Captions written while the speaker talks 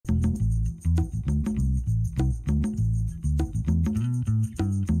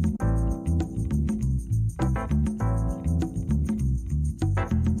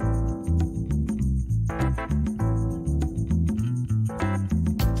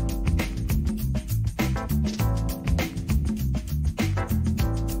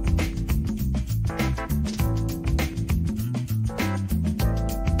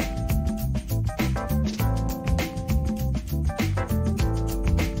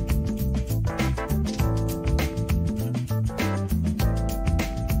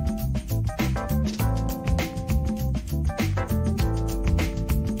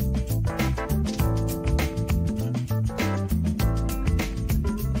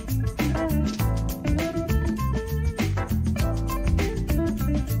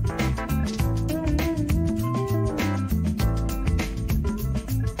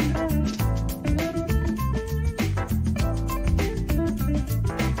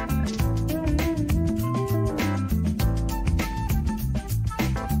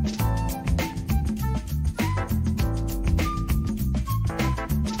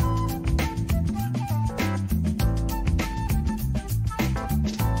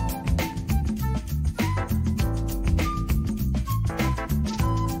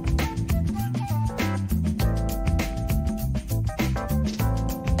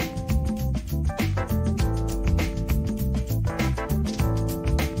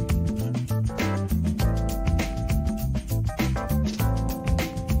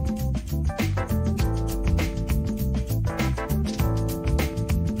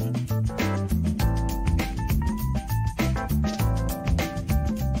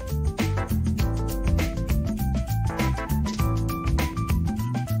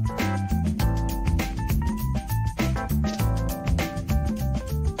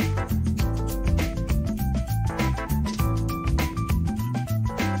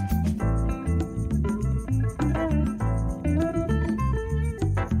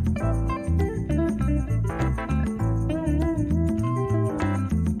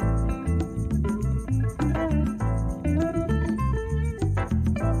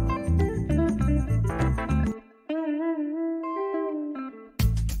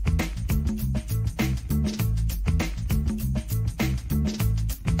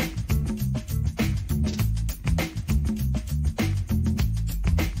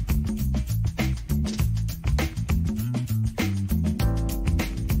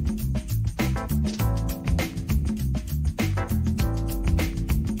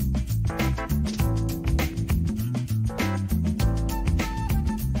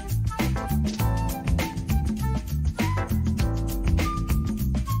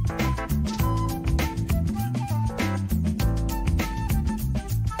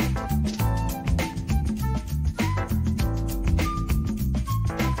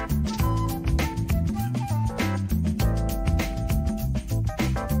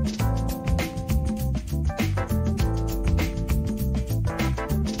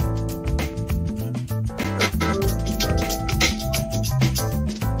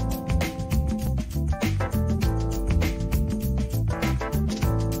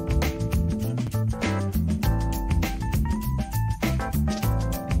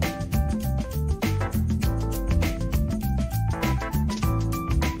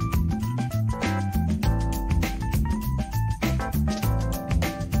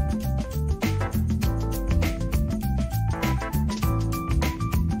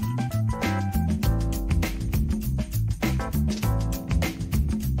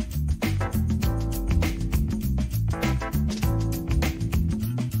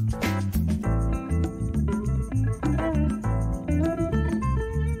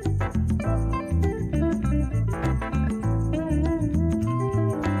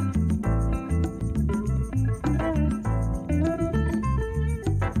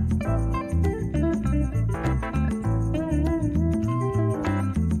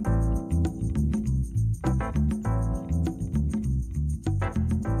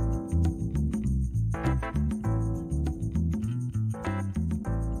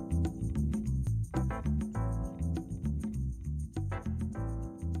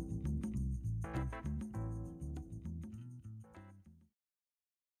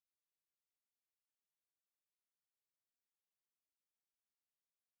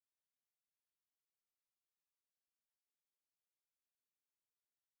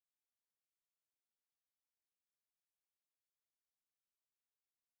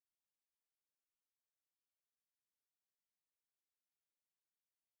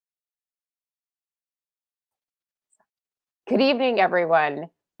Good evening, everyone.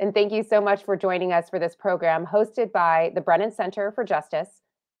 And thank you so much for joining us for this program hosted by the Brennan Center for Justice,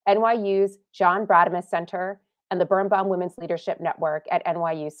 NYU's John Brademas Center, and the Birnbaum Women's Leadership Network at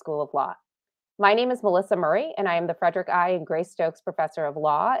NYU School of Law. My name is Melissa Murray, and I am the Frederick I. and Grace Stokes Professor of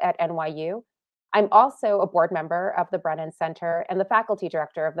Law at NYU. I'm also a board member of the Brennan Center and the faculty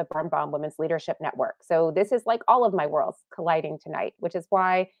director of the Birnbaum Women's Leadership Network. So this is like all of my worlds colliding tonight, which is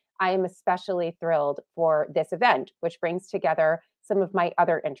why I am especially thrilled for this event, which brings together some of my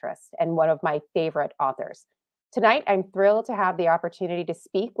other interests and one of my favorite authors. Tonight, I'm thrilled to have the opportunity to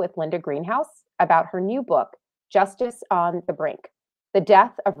speak with Linda Greenhouse about her new book, Justice on the Brink: The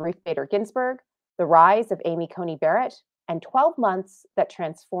Death of Ruth Bader Ginsburg, The Rise of Amy Coney Barrett, and 12 Months That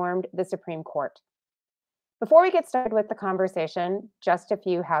Transformed the Supreme Court. Before we get started with the conversation, just a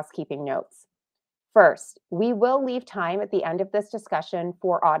few housekeeping notes. First, we will leave time at the end of this discussion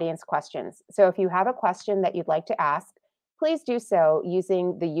for audience questions. So if you have a question that you'd like to ask, please do so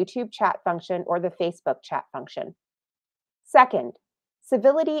using the YouTube chat function or the Facebook chat function. Second,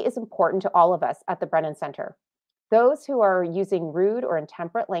 civility is important to all of us at the Brennan Center. Those who are using rude or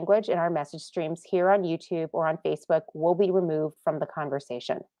intemperate language in our message streams here on YouTube or on Facebook will be removed from the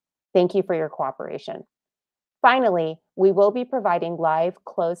conversation. Thank you for your cooperation. Finally, we will be providing live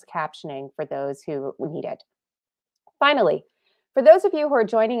closed captioning for those who need it. Finally, for those of you who are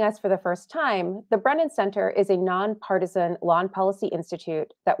joining us for the first time, the Brennan Center is a nonpartisan law and policy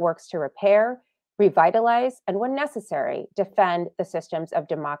institute that works to repair, revitalize, and when necessary, defend the systems of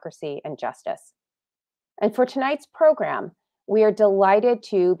democracy and justice. And for tonight's program, we are delighted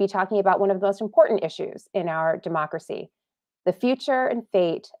to be talking about one of the most important issues in our democracy: the future and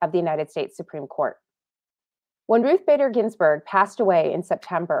fate of the United States Supreme Court. When Ruth Bader Ginsburg passed away in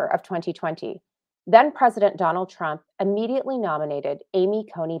September of 2020, then President Donald Trump immediately nominated Amy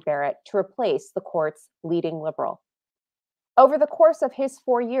Coney Barrett to replace the court's leading liberal. Over the course of his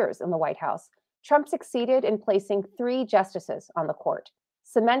 4 years in the White House, Trump succeeded in placing 3 justices on the court,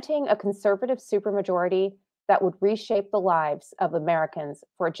 cementing a conservative supermajority that would reshape the lives of Americans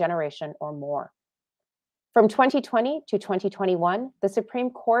for a generation or more. From 2020 to 2021, the Supreme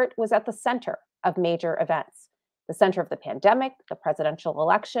Court was at the center of major events: the center of the pandemic, the presidential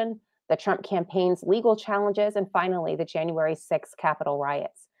election, the Trump campaign's legal challenges, and finally, the January 6th Capitol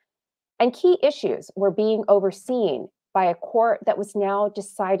riots. And key issues were being overseen by a court that was now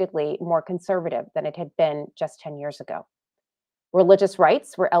decidedly more conservative than it had been just 10 years ago. Religious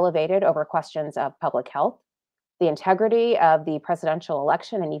rights were elevated over questions of public health. The integrity of the presidential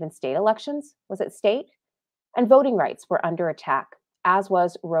election and even state elections was at stake. And voting rights were under attack, as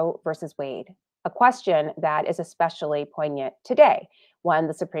was Roe versus Wade, a question that is especially poignant today when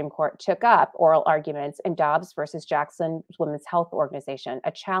the Supreme Court took up oral arguments in Dobbs versus Jackson Women's Health Organization,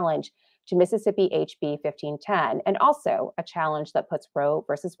 a challenge to Mississippi HB 1510, and also a challenge that puts Roe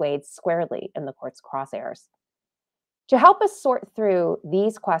versus Wade squarely in the court's crosshairs. To help us sort through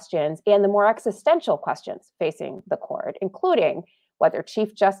these questions and the more existential questions facing the court, including whether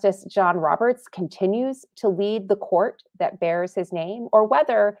Chief Justice John Roberts continues to lead the court that bears his name, or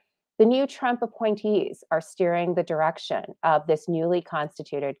whether the new Trump appointees are steering the direction of this newly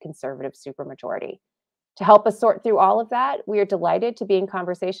constituted conservative supermajority. To help us sort through all of that, we are delighted to be in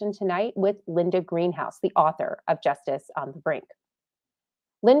conversation tonight with Linda Greenhouse, the author of Justice on the Brink.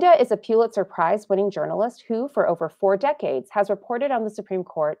 Linda is a Pulitzer Prize-winning journalist who, for over 4 decades, has reported on the Supreme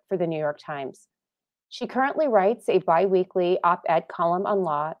Court for the New York Times. She currently writes a bi-weekly op-ed column on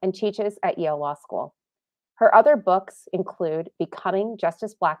law and teaches at Yale Law School. Her other books include Becoming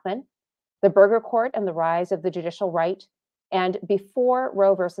Justice Blackmun, The Burger Court and the Rise of the Judicial Right, and Before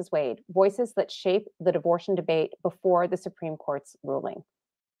Roe versus Wade: Voices That Shape the Divorce Debate Before the Supreme Court's Ruling.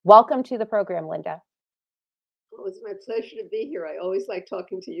 Welcome to the program, Linda. Oh, it's my pleasure to be here. I always like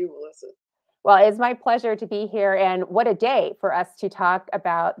talking to you, Melissa. Well, it's my pleasure to be here, and what a day for us to talk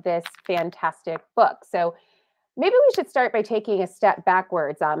about this fantastic book. So maybe we should start by taking a step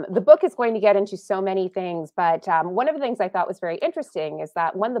backwards. The book is going to get into so many things, but one of the things I thought was very interesting is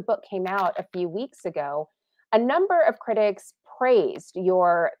that when the book came out a few weeks ago, a number of critics praised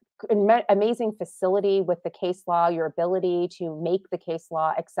your amazing facility with the case law, your ability to make the case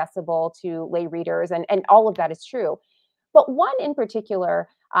law accessible to lay readers, and all of that is true. But one in particular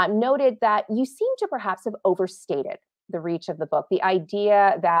noted that you seem to perhaps have overstated the reach of the book, the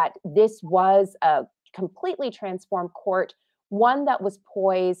idea that this was a completely transformed court, one that was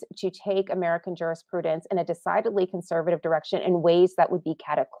poised to take American jurisprudence in a decidedly conservative direction in ways that would be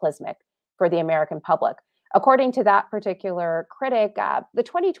cataclysmic for the American public. According to that particular critic, the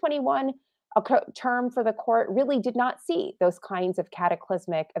 2021 term for the court really did not see those kinds of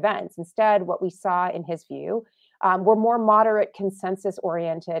cataclysmic events. Instead, what we saw, in his view, were more moderate,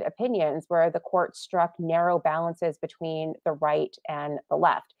 consensus-oriented opinions where the court struck narrow balances between the right and the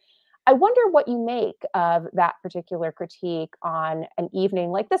left. I wonder what you make of that particular critique on an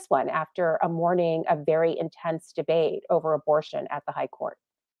evening like this one after a morning of very intense debate over abortion at the High Court.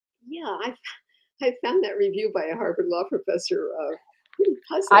 Yeah, I found that review by a Harvard law professor pretty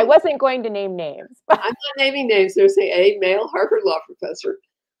puzzling. I wasn't going to name names. I'm not naming names. They're saying a male Harvard law professor,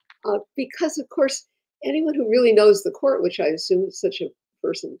 because of course anyone who really knows the court, which I assume such a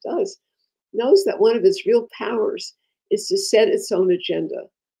person does, knows that one of its real powers is to set its own agenda.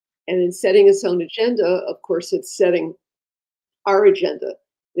 And in setting its own agenda, of course, it's setting our agenda,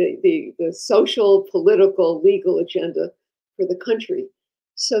 the social, political, legal agenda for the country.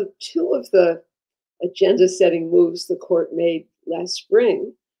 So two of the agenda-setting moves the court made last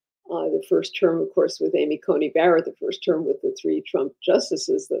spring, the first term, of course, with Amy Coney Barrett, the first term with the 3 Trump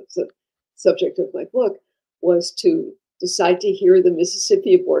justices, that's the subject of my book, was to decide to hear the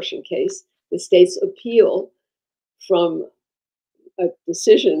Mississippi abortion case, the state's appeal from a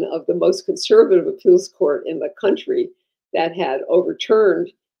decision of the most conservative appeals court in the country that had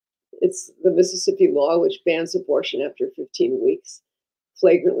overturned the Mississippi law, which bans abortion after 15 weeks,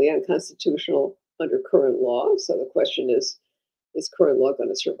 flagrantly unconstitutional under current law. So the question is current law going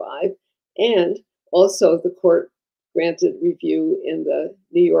to survive? And also the court granted review in the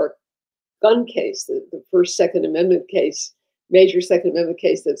New York gun case, the first Second Amendment case, major Second Amendment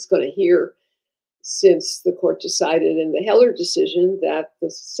case that's going to hear, since the court decided in the Heller decision that the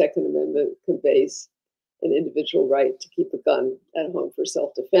Second Amendment conveys an individual right to keep a gun at home for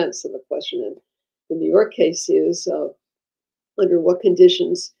self-defense. And the question in the New York case is, under what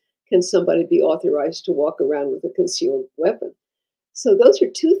conditions can somebody be authorized to walk around with a concealed weapon? So those are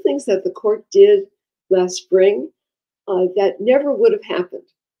two things that the court did last spring that never would have happened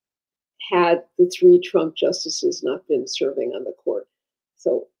had the 3 Trump justices not been serving on the court.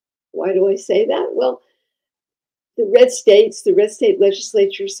 So why do I say that? Well, the red state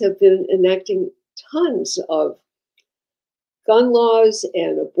legislatures have been enacting tons of gun laws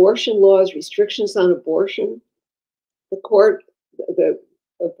and abortion laws, restrictions on abortion. The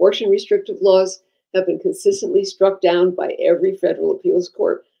abortion restrictive laws have been consistently struck down by every federal appeals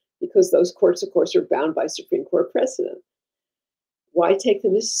court because those courts, of course, are bound by Supreme Court precedent. Why take the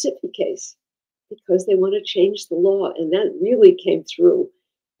Mississippi case? Because they want to change the law. And that really came through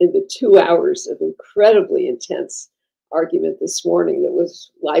in the 2 hours of incredibly intense argument this morning that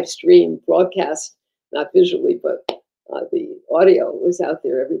was live streamed, broadcast, not visually, but the audio was out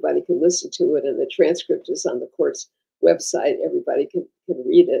there. Everybody can listen to it, and the transcript is on the court's website. Everybody can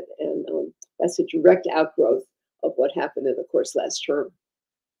read it, and that's a direct outgrowth of what happened in the court's last term.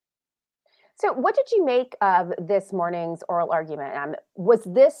 So what did you make of this morning's oral argument? Was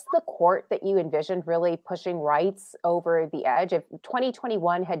this the court that you envisioned really pushing rights over the edge? If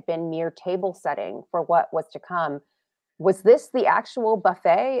 2021 had been mere table setting for what was to come, was this the actual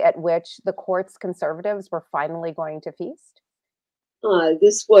buffet at which the court's conservatives were finally going to feast?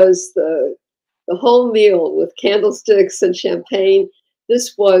 This was the whole meal with candlesticks and champagne.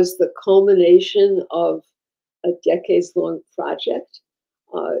 This was the culmination of a decades-long project.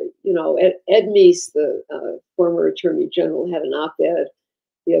 Ed Meese, the former Attorney General, had an op-ed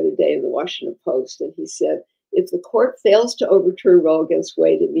the other day in the Washington Post, and he said, if the court fails to overturn Roe against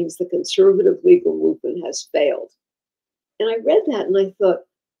Wade, it means the conservative legal movement has failed. And I read that and I thought,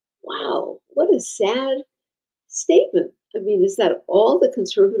 wow, what a sad statement. I mean, is that all the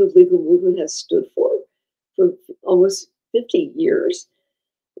conservative legal movement has stood for almost 50 years?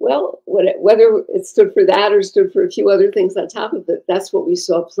 Well, whether it stood for that or stood for a few other things on top of it, that's what we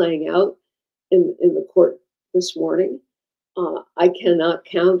saw playing out in the court this morning. I cannot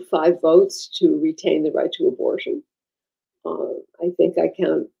count 5 votes to retain the right to abortion. I think I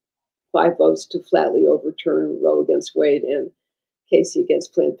count 5 votes to flatly overturn Roe against Wade and Casey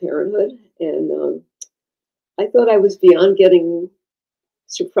against Planned Parenthood. And I thought I was beyond getting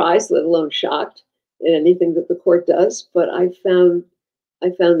surprised, let alone shocked, in anything that the court does. But I found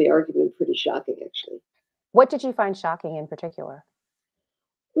the argument pretty shocking, actually. What did you find shocking in particular?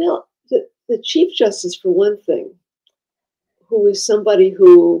 Well, the Chief Justice, for one thing, who is somebody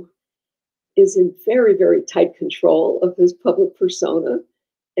who is in very, very tight control of his public persona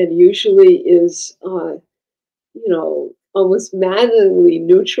and usually is, almost maddeningly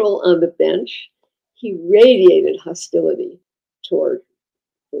neutral on the bench, he radiated hostility toward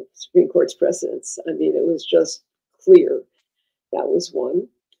the Supreme Court's precedents. I mean, it was just clear. That was one.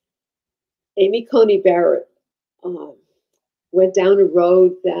 Amy Coney Barrett went down a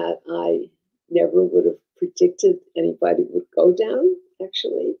road that I never would have predicted anybody would go down,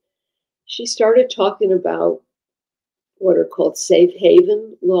 actually. She started talking about what are called safe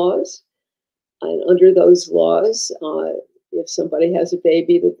haven laws. And under those laws, if somebody has a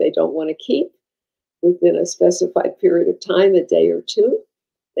baby that they don't want to keep within a specified period of time, a day or two,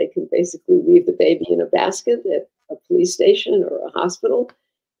 they can basically leave the baby in a basket at a police station or a hospital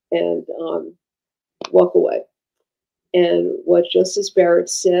and walk away. And what Justice Barrett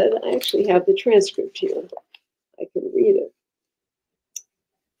said, I actually have the transcript here. I can read it.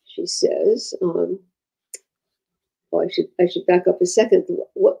 She says, I should back up a second.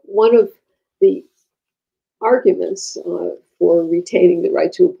 One of the arguments for retaining the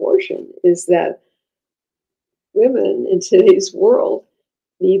right to abortion is that women in today's world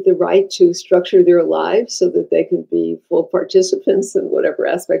need the right to structure their lives so that they can be full participants in whatever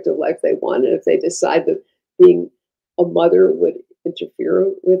aspect of life they want. And if they decide that being a mother would interfere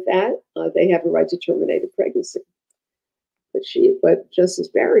with that, they have a right to terminate a pregnancy. But Justice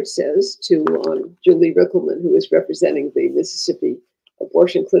Barrett says to Julie Rickleman, who is representing the Mississippi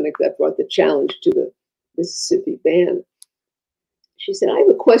abortion clinic that brought the challenge to the Mississippi ban, she said, I have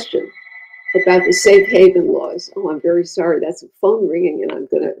a question about the safe haven laws. Oh, I'm very sorry. That's a phone ringing, and I'm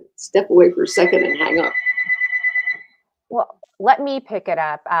going to step away for a second and hang up. Well, let me pick it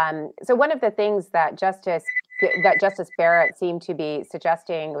up. So one of the things that Justice Barrett seemed to be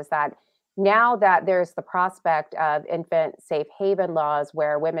suggesting was that now that there's the prospect of infant safe haven laws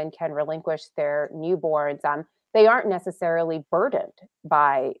where women can relinquish their newborns, they aren't necessarily burdened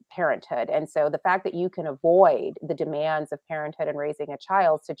by parenthood. And so the fact that you can avoid the demands of parenthood and raising a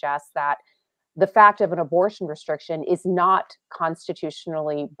child suggests that the fact of an abortion restriction is not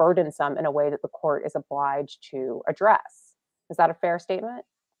constitutionally burdensome in a way that the court is obliged to address. Is that a fair statement?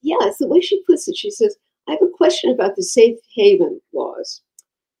 Yeah, it's the way she puts it. She says, I have a question about the safe haven laws.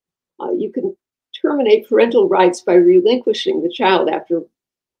 You can terminate parental rights by relinquishing the child afterward.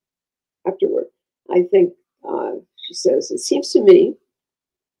 I think, she says, it seems to me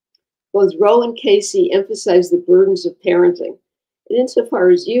both Roe and Casey emphasize the burdens of parenting. And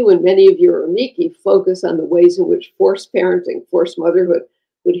insofar as you and many of your amici focus on the ways in which forced parenting, forced motherhood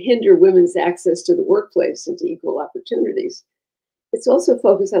would hinder women's access to the workplace and to equal opportunities, it's also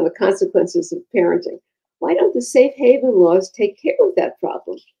focused on the consequences of parenting. Why don't the safe haven laws take care of that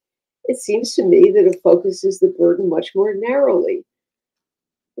problem? It seems to me that it focuses the burden much more narrowly.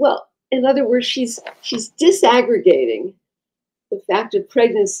 Well, in other words, she's disaggregating the fact of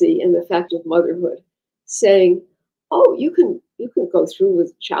pregnancy and the fact of motherhood, saying, oh, you can go through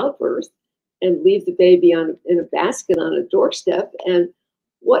with childbirth and leave the baby in a basket on a doorstep, and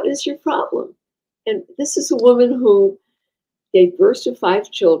what is your problem? And this is a woman who gave birth to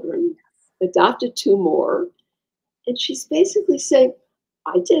 5 children, adopted 2 more, and she's basically saying,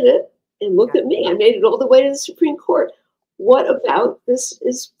 I did it, and look at me. I made it all the way to the Supreme Court. What about this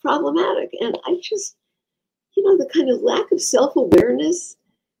is problematic? And I just, the kind of lack of self-awareness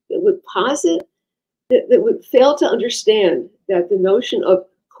that would posit, that would fail to understand that the notion of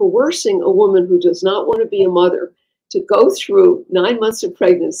coercing a woman who does not want to be a mother to go through 9 months of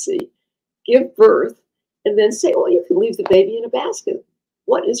pregnancy, give birth, and then say, oh, you can leave the baby in a basket.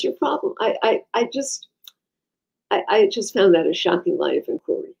 What is your problem? I just found that a shocking line of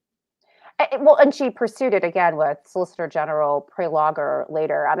inquiry. Well, and she pursued it again with Solicitor General Prelogger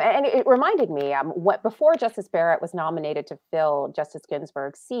later. And it reminded me, before Justice Barrett was nominated to fill Justice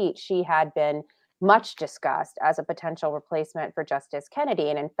Ginsburg's seat, she had been much discussed as a potential replacement for Justice Kennedy.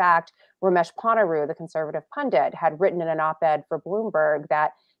 And in fact, Ramesh Ponnuru, the conservative pundit, had written in an op-ed for Bloomberg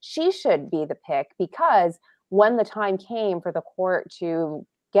that she should be the pick because when the time came for the court to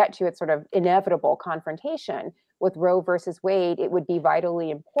get to its sort of inevitable confrontation with Roe versus Wade, it would be vitally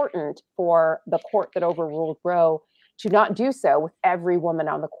important for the court that overruled Roe to not do so with every woman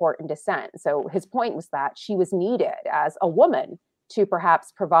on the court in dissent. So his point was that she was needed as a woman to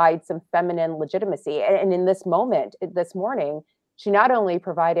perhaps provide some feminine legitimacy. And in this moment, this morning, she not only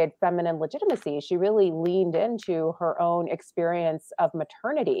provided feminine legitimacy, she really leaned into her own experience of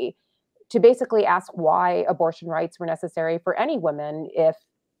maternity to basically ask why abortion rights were necessary for any woman if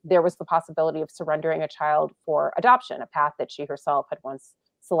there was the possibility of surrendering a child for adoption, a path that she herself had once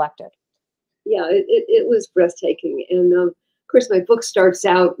selected. Yeah, it was breathtaking. And of course, my book starts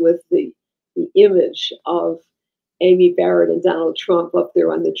out with the image of Amy Barrett and Donald Trump up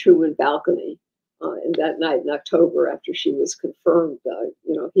there on the Truman balcony. And that night in October, after she was confirmed,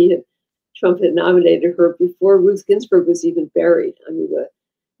 Trump had nominated her before Ruth Ginsburg was even buried. I mean,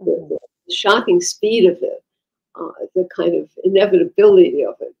 the shocking speed of it, the kind of inevitability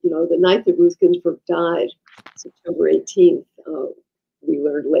of it. The night that Ruth Ginsburg died, September 18th, we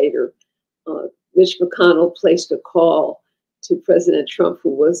learned later, Mitch McConnell placed a call to President Trump, who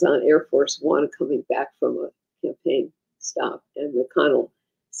was on Air Force One coming back from a campaign stop. And McConnell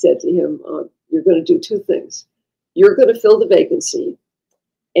said to him, you're going to do two things. You're going to fill the vacancy,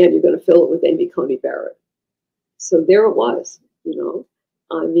 and you're going to fill it with Amy Coney Barrett. So there it was, you know.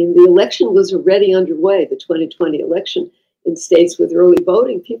 I mean, the election was already underway, the 2020 election in states with early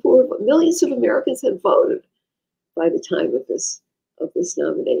voting. Millions of Americans had voted by the time of this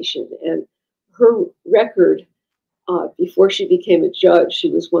nomination. And her record, before she became a judge, she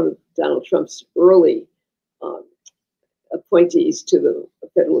was one of Donald Trump's early appointees to the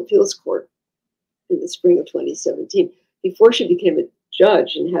Federal Appeals Court in the spring of 2017. Before she became a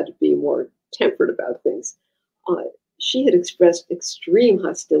judge and had to be more tempered about things, she had expressed extreme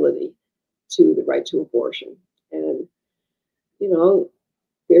hostility to the right to abortion. And, you know,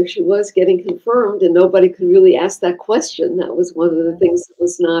 there she was getting confirmed, and nobody could really ask that question. That was one of the things that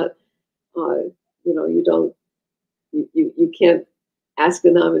was not, you know, you can't ask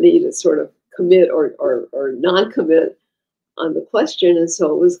a nominee to sort of commit or non-commit on the question. And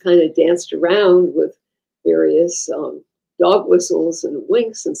so it was kind of danced around with various dog whistles and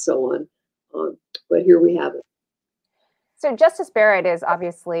winks and so on. But here we have it. So Justice Barrett is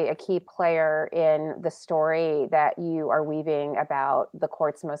obviously a key player in the story that you are weaving about the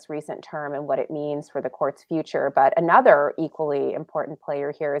court's most recent term and what it means for the court's future. But another equally important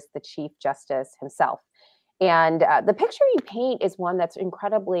player here is the Chief Justice himself. And the picture you paint is one that's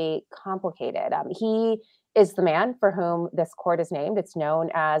incredibly complicated. He is the man for whom this court is named. It's known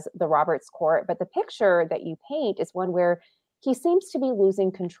as the Roberts Court. But the picture that you paint is one where he seems to be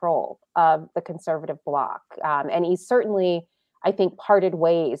losing control of the conservative bloc. And he's certainly, I think, parted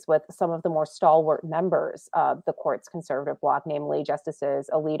ways with some of the more stalwart members of the court's conservative bloc, namely Justices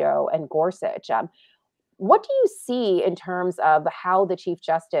Alito and Gorsuch. What do you see in terms of how the Chief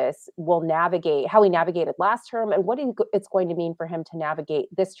Justice will navigate, how he navigated last term, and what it's going to mean for him to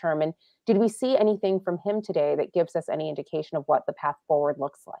navigate this term? And did we see anything from him today that gives us any indication of what the path forward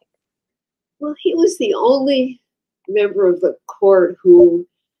looks like? Well, he was the only member of the court who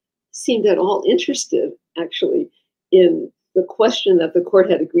seemed at all interested, actually, in the question that the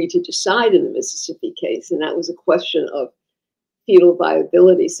court had agreed to decide in the Mississippi case, and that was a question of fetal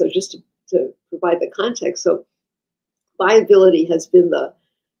viability. So just to provide the context, so viability has been the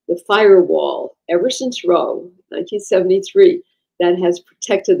firewall ever since Roe, 1973, that has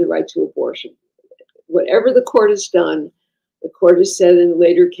protected the right to abortion. Whatever the court has done, the court has said in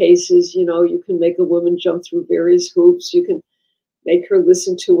later cases, you know, you can make a woman jump through various hoops. You can make her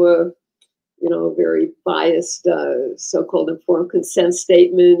listen to a, you know, very biased so-called informed consent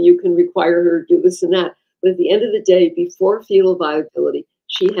statement. You can require her to do this and that. But at the end of the day, before fetal viability,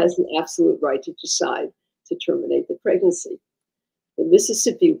 she has the absolute right to decide to terminate the pregnancy. The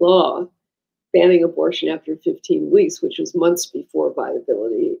Mississippi law banning abortion after 15 weeks, which was months before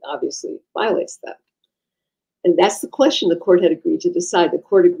viability, obviously violates that. And that's the question the court had agreed to decide. The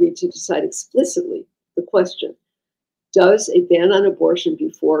court agreed to decide explicitly the question: does a ban on abortion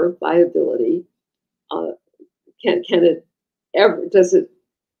before viability, does it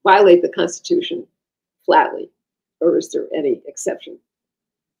violate the Constitution flatly, or is there any exception?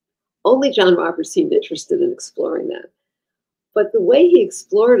 Only John Roberts seemed interested in exploring that. But the way he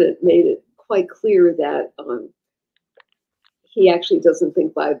explored it made it quite clear that he actually doesn't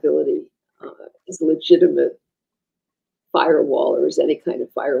think viability is a legitimate firewall or is any kind of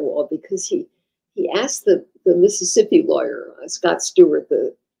firewall, because he asked the Mississippi lawyer, Scott Stewart,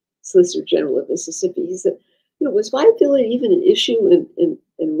 the Solicitor General of Mississippi, he said, you know, was viability even an issue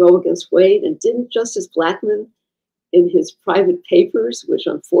in Roe against Wade? And didn't Justice Blackmun, in his private papers, which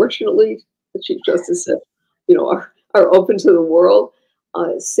unfortunately the Chief Justice said, you know, are open to the world,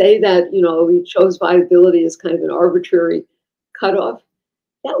 say that, you know, he chose viability as kind of an arbitrary cutoff?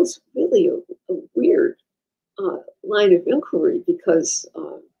 That was really a weird line of inquiry, because,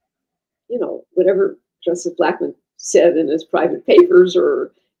 you know, whatever Justice Blackmun said in his private papers,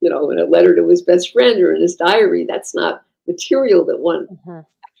 or, you know, in a letter to his best friend or in his diary, that's not material that one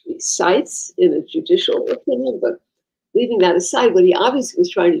actually cites in a judicial opinion. But leaving that aside, what he obviously was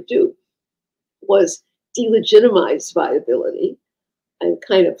trying to do was delegitimize viability and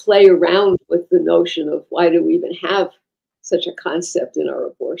kind of play around with the notion of why do we even have such a concept in our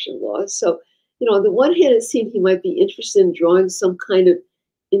abortion laws. So, you know, on the one hand, it seemed he might be interested in drawing some kind of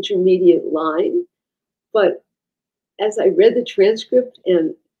intermediate line. But as I read the transcript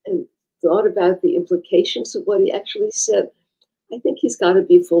and thought about the implications of what he actually said, I think he's got to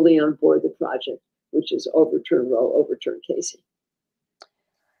be fully on board the project, which is overturn Roe, overturn Casey.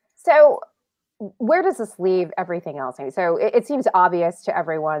 So where does this leave everything else? So it seems obvious to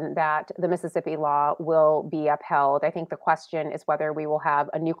everyone that the Mississippi law will be upheld. I think the question is whether we will have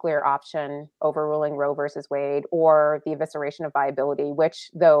a nuclear option overruling Roe versus Wade, or the evisceration of viability,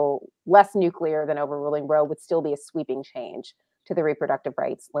 which, though less nuclear than overruling Roe, would still be a sweeping change to the reproductive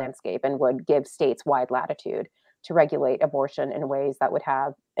rights landscape and would give states wide latitude to regulate abortion in ways that would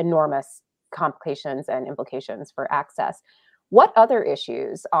have enormous complications and implications for access. What other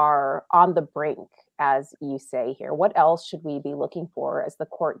issues are on the brink, as you say here? What else should we be looking for as the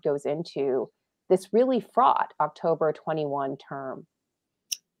court goes into this really fraught October 21 term?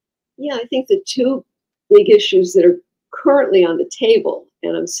 Yeah, I think the two big issues that are currently on the table,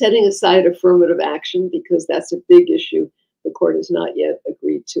 and I'm setting aside affirmative action because that's a big issue the court has not yet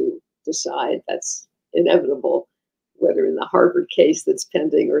agreed to decide. That's inevitable, whether in the Harvard case that's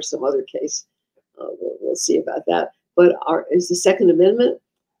pending or some other case. We'll see about that. But is the Second Amendment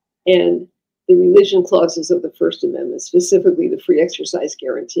and the religion clauses of the First Amendment, specifically the free exercise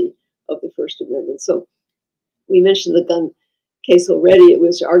guarantee of the First Amendment. So we mentioned the gun case already. It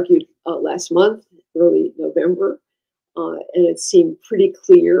was argued last month, early November, and it seemed pretty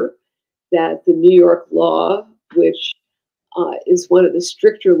clear that the New York law, which is one of the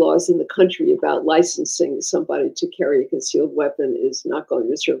stricter laws in the country about licensing somebody to carry a concealed weapon, is not going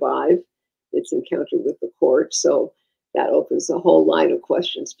to survive its encounter with the court. So that opens a whole line of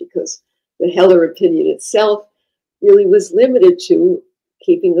questions, because the Heller opinion itself really was limited to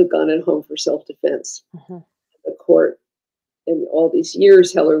keeping a gun at home for self-defense. Mm-hmm. The court, in all these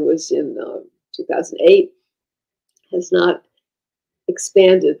years, Heller was in 2008, has not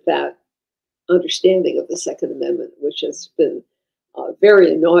expanded that understanding of the Second Amendment, which has been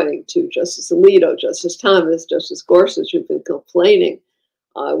very annoying to Justice Alito, Justice Thomas, Justice Gorsuch, who've been complaining.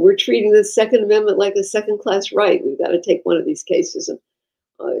 We're treating the Second Amendment like a second-class right. We've got to take one of these cases. And,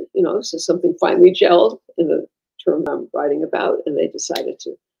 so something finally gelled in the term I'm writing about, and they decided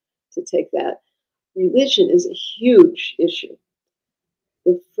to take that. Religion is a huge issue.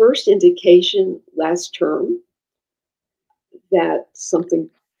 The first indication last term that something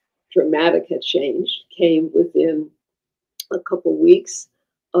dramatic had changed came within a couple weeks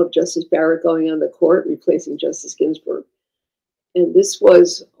of Justice Barrett going on the court, replacing Justice Ginsburg. And this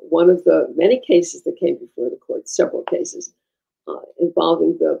was one of the many cases that came before the court, several cases,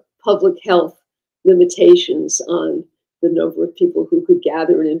 involving the public health limitations on the number of people who could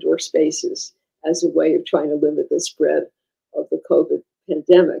gather in indoor spaces as a way of trying to limit the spread of the COVID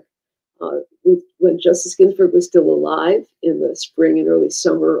pandemic. When Justice Ginsburg was still alive in the spring and early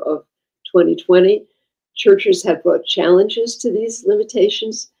summer of 2020, churches had brought challenges to these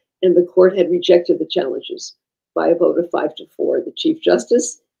limitations, and the court had rejected the challenges by a vote of 5-4, the Chief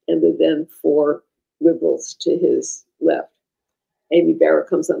Justice and the then 4 liberals to his left. Amy Barrett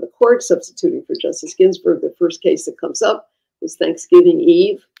comes on the court, substituting for Justice Ginsburg. The first case that comes up was Thanksgiving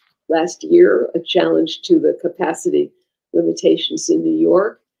Eve last year, a challenge to the capacity limitations in New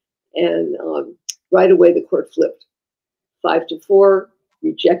York. And right away, the court flipped. 5-4,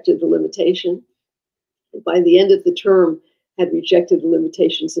 rejected the limitation. And by the end of the term, had rejected the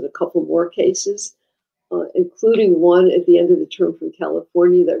limitations in a couple more cases, including one at the end of the term from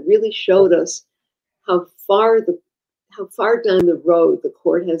California that really showed us how far down the road the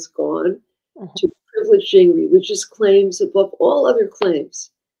court has gone to privileging religious claims above all other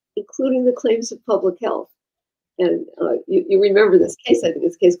claims, including the claims of public health. And you remember this case, I think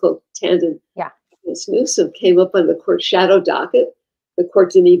it's a case called Tandon. Yeah. Ms. Newsom came up on the court shadow docket. The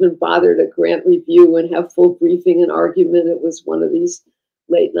court didn't even bother to grant review and have full briefing and argument. It was one of these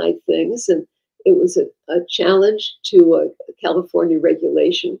late night things. And it was a challenge to a California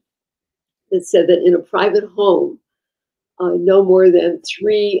regulation that said that in a private home, no more than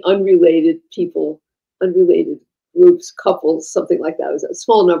 3 unrelated groups, couples, something like that, it was a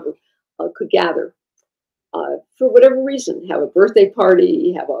small number, could gather for whatever reason, have a birthday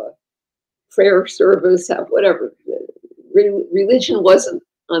party, have a prayer service, have whatever. Religion wasn't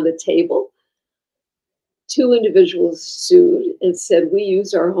on the table. 2 individuals sued and said, we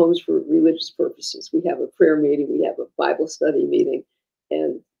use our homes for religious purposes. We have a prayer meeting, we have a Bible study meeting,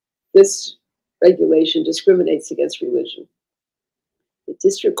 and this regulation discriminates against religion. The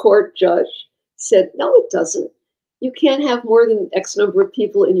district court judge said, no, it doesn't. You can't have more than X number of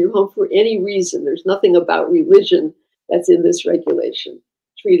people in your home for any reason. There's nothing about religion that's in this regulation.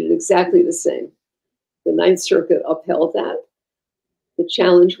 Treated exactly the same. The Ninth Circuit upheld that. The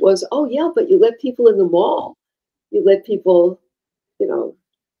challenge was, oh yeah, but you let people in the mall. You let people,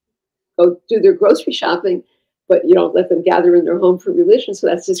 go do their grocery shopping, but you don't let them gather in their home for religion. So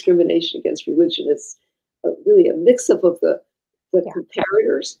that's discrimination against religion. It's really a mix-up of the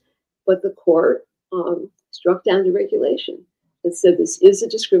comparators. But the court struck down the regulation and said this is a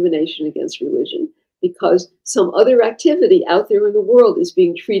discrimination against religion because some other activity out there in the world is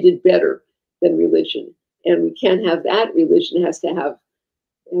being treated better than religion. And we can't have that. Religion has to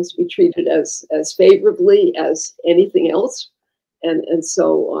be treated as favorably as anything else. And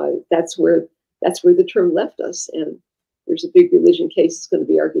so that's where the term left us. And there's a big religion case that's going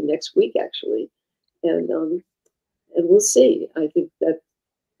to be argued next week, actually. And we'll see. I think that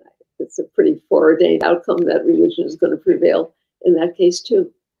it's a pretty foreordained outcome that religion is going to prevail in that case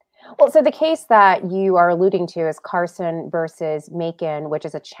too. Well, so the case that you are alluding to is Carson versus Macon, which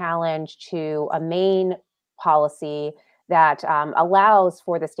is a challenge to a Maine policy that allows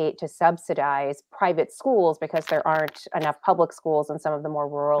for the state to subsidize private schools because there aren't enough public schools in some of the more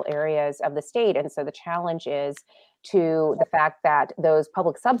rural areas of the state. And so the challenge is to the fact that those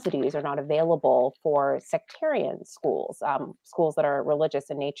public subsidies are not available for sectarian schools, schools that are religious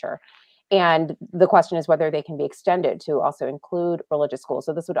in nature. And the question is whether they can be extended to also include religious schools.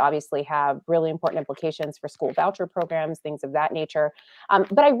 So this would obviously have really important implications for school voucher programs, things of that nature.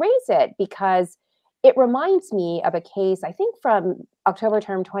 But I raise it because it reminds me of a case, I think from October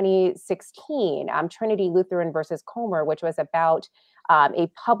term 2016, Trinity Lutheran versus Comer, which was about a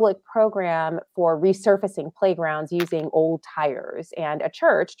public program for resurfacing playgrounds using old tires. And a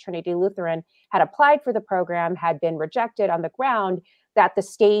church, Trinity Lutheran, had applied for the program, had been rejected on the ground that the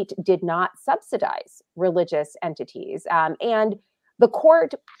state did not subsidize religious entities. And the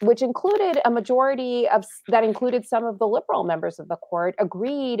court, which included a majority that included some of the liberal members of the court,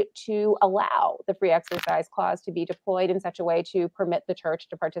 agreed to allow the free exercise clause to be deployed in such a way to permit the church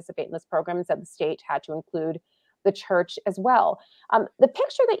to participate in this program, and said the state had to include the church as well. The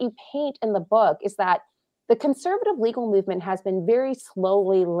picture that you paint in the book is that the conservative legal movement has been very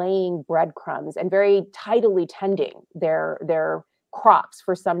slowly laying breadcrumbs and very tidily tending their crops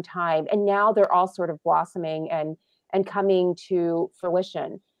for some time, and now they're all sort of blossoming and coming to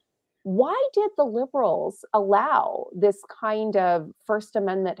fruition. Why did the liberals allow this kind of First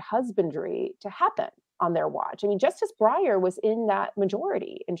Amendment husbandry to happen on their watch? I mean, Justice Breyer was in that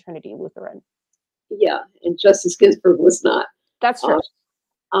majority in Trinity Lutheran. Yeah, and Justice Ginsburg was not. That's true.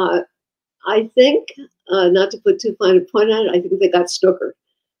 I think, not to put too fine a point on it, I think they got snookered.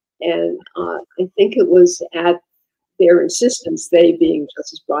 And I think it was at their insistence, they being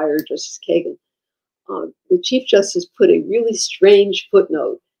Justice Breyer, Justice Kagan, the Chief Justice put a really strange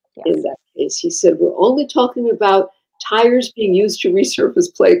footnote in that case. He said, we're only talking about tires being used to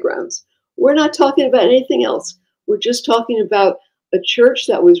resurface playgrounds. We're not talking about anything else. We're just talking about a church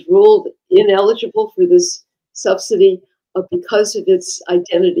that was ruled ineligible for this subsidy because of its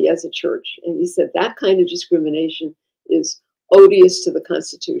identity as a church. And he said that kind of discrimination is odious to the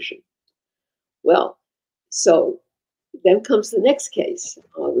Constitution. Well, so then comes the next case,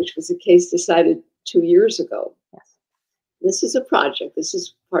 which was a case decided 2 years ago. Yes. This is a project. This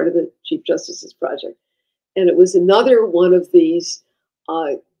is part of the Chief Justice's project. And it was another one of these,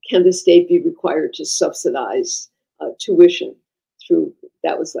 can the state be required to subsidize tuition through,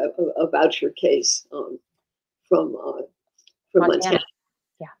 that was a voucher case from Montana.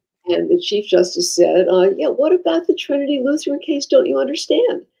 Yeah. And the Chief Justice said, yeah, what about the Trinity Lutheran case? Don't you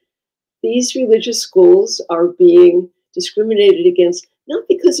understand? These religious schools are being discriminated against, not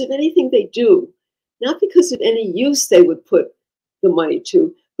because of anything they do, not because of any use they would put the money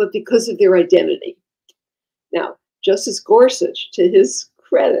to, but because of their identity. Now, Justice Gorsuch, to his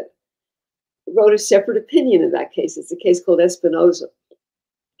credit, wrote a separate opinion in that case. It's a case called Espinoza,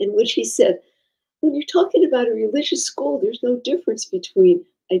 in which he said, when you're talking about a religious school, there's no difference between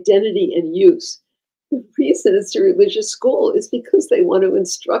identity and use. The reason it's a religious school is because they want to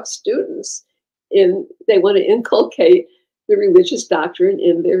instruct students they want to inculcate the religious doctrine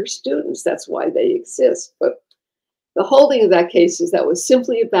in their students. That's why they exist. But the holding of that case is that was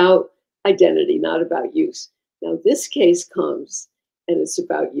simply about identity, not about use. Now, this case comes and it's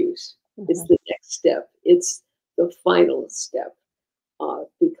about use. Mm-hmm. It's the next step. It's the final step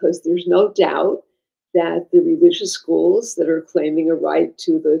because there's no doubt that the religious schools that are claiming a right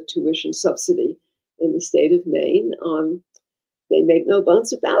to the tuition subsidy in the state of Maine, they make no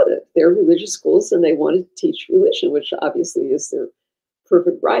bones about it. They're religious schools and they want to teach religion, which obviously is their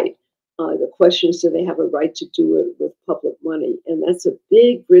perfect right. The question is, do they have a right to do it with public money? And that's a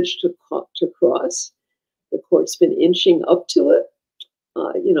big bridge to cross. The court's been inching up to it.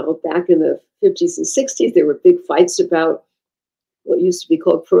 Back in the 50s and 60s, there were big fights about what used to be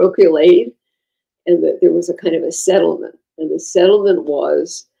called parochial aid. And there was a kind of a settlement. And the settlement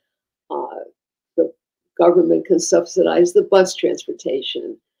was the government can subsidize the bus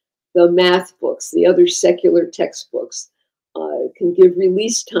transportation, the math books, the other secular textbooks, can give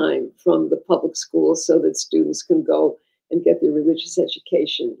release time from the public schools so that students can go and get their religious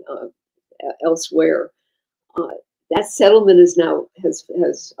education elsewhere. That settlement is now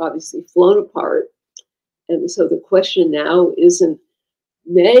has obviously flown apart, and so the question now isn't,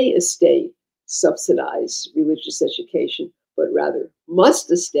 may a state subsidize religious education, but rather,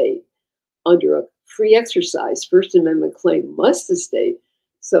 must a state, under a free exercise First Amendment claim, must the state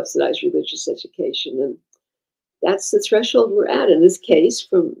subsidize religious education? And that's the threshold we're at. In this case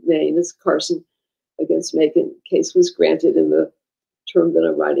from Maine, this Carson against Macon case was granted in the term that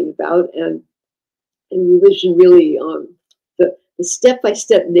I'm writing about, and religion really, the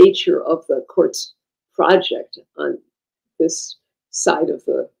step-by-step nature of the court's project on this side of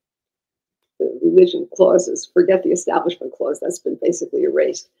the religion clauses, forget the establishment clause, that's been basically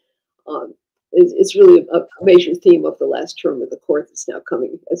erased. It's really a major theme of the last term of the court that's now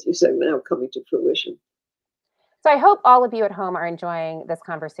coming, as you said, now coming to fruition. So I hope all of you at home are enjoying this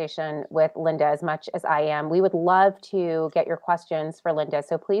conversation with Linda as much as I am. We would love to get your questions for Linda.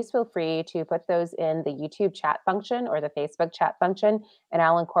 So please feel free to put those in the YouTube chat function or the Facebook chat function, and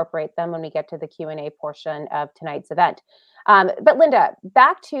I'll incorporate them when we get to the Q&A portion of tonight's event. But Linda,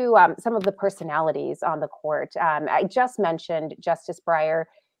 back to some of the personalities on the court. I just mentioned Justice Breyer.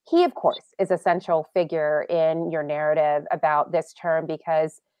 He, of course, is a central figure in your narrative about this term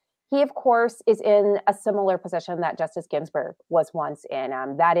because he, of course, is in a similar position that Justice Ginsburg was once in.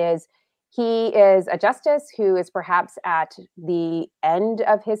 That is, he is a justice who is perhaps at the end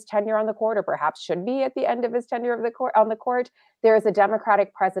of his tenure on the court, or perhaps should be at the end of his tenure of the court, on the court. There is a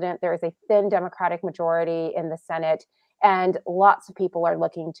Democratic president. There is a thin Democratic majority in the Senate, and lots of people are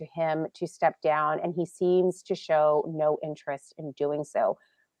looking to him to step down, and he seems to show no interest in doing so.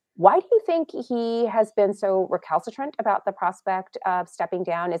 Why do you think he has been so recalcitrant about the prospect of stepping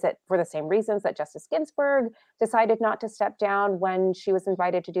down? Is it for the same reasons that Justice Ginsburg decided not to step down when she was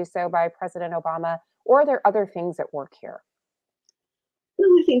invited to do so by President Obama? Or are there other things at work here? Well,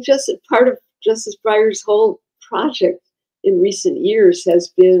 I think just part of Justice Breyer's whole project in recent years has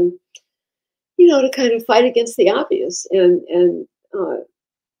been, to kind of fight against the obvious and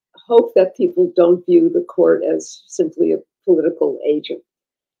hope that people don't view the court as simply a political agent.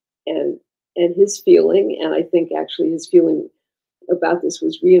 And his feeling, and I think actually his feeling about this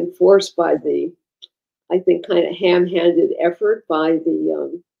was reinforced by the, I think, kind of ham-handed effort by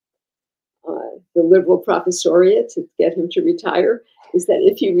the liberal professoriate to get him to retire, is that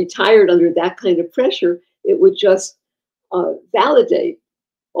if he retired under that kind of pressure, it would just validate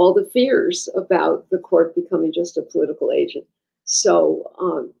all the fears about the court becoming just a political agent.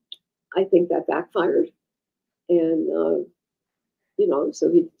 So I think that backfired. And so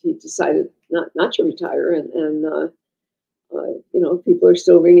he decided not to retire, and people are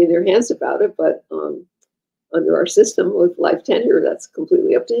still wringing their hands about it. But under our system with life tenure, that's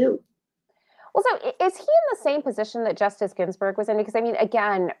completely up to him. Well, so is he in the same position that Justice Ginsburg was in? Because I mean,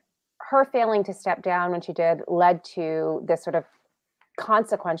 again, her failing to step down when she did led to this sort of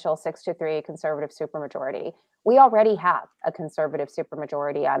consequential 6-3 conservative supermajority. We already have a conservative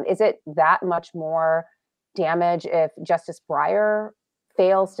supermajority. Is it that much more damage if Justice Breyer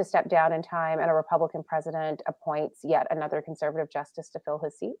fails to step down in time and a Republican president appoints yet another conservative justice to fill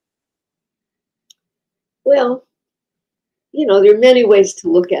his seat? Well, there are many ways to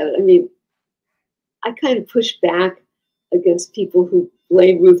look at it. I mean, I kind of push back against people who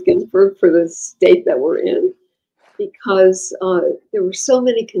blame Ruth Ginsburg for the state that we're in, because there were so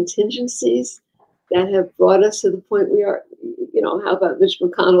many contingencies that have brought us to the point we are. How about Mitch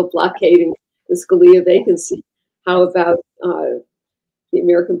McConnell blockading the Scalia vacancy? How about the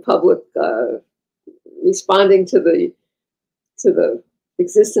American public responding to the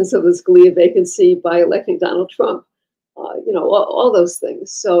existence of the Scalia vacancy by electing Donald Trump? All those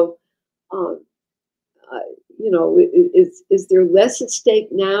things. So, is there less at stake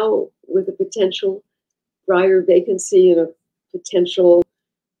now with a potential Breyer vacancy and a potential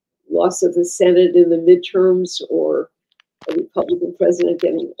loss of the Senate in the midterms, or a Republican president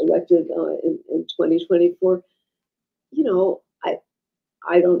getting elected in 2024?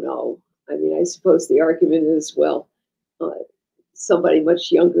 I don't know. I mean, I suppose the argument is, well, somebody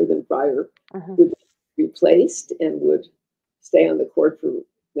much younger than Breyer would be replaced and would stay on the court for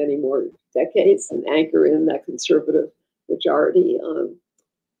many more decades and anchor in that conservative majority.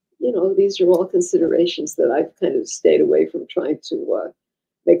 These are all considerations that I've kind of stayed away from trying to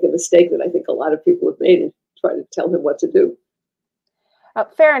make the mistake that I think a lot of people have made and try to tell him what to do.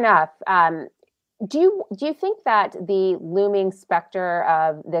 Fair enough. Do you think that the looming specter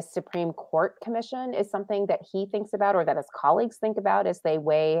of this Supreme Court commission is something that he thinks about, or that his colleagues think about as they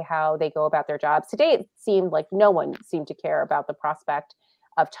weigh how they go about their jobs? Today, it seemed like no one seemed to care about the prospect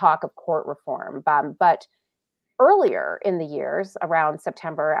of talk of court reform. But earlier in the years, around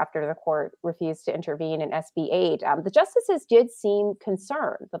September, after the court refused to intervene in SB 8, the justices did seem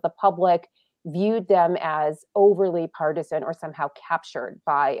concerned that the public viewed them as overly partisan or somehow captured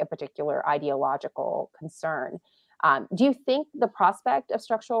by a particular ideological concern. Do you think the prospect of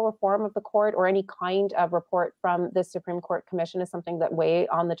structural reform of the court or any kind of report from the Supreme Court Commission is something that weigh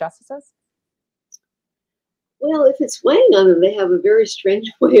on the justices? Well, if it's weighing on them, they have a very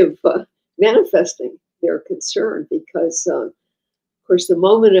strange way of manifesting their concern because, of course, the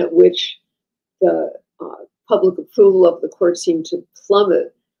moment at which the public approval of the court seemed to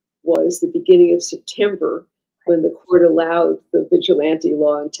plummet was the beginning of September, when the court allowed the vigilante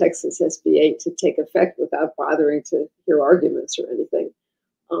law in Texas, SB 8, to take effect without bothering to hear arguments or anything.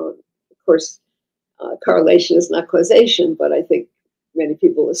 Of course, correlation is not causation, but I think many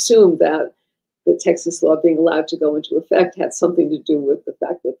people assume that the Texas law being allowed to go into effect had something to do with the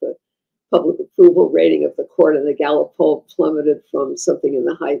fact that the public approval rating of the court in the Gallup poll plummeted from something in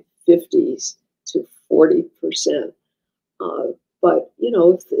the high 50s to 40%. But, you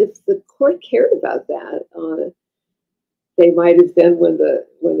know, if the court cared about that, they might have then, when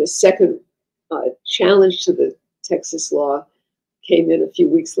the second challenge to the Texas law came in a few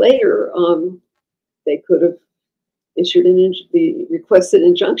weeks later, they could have issued the requested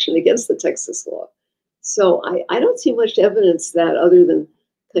injunction against the Texas law. So I don't see much evidence that, other than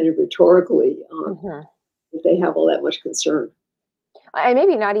kind of rhetorically, that they have all that much concern. And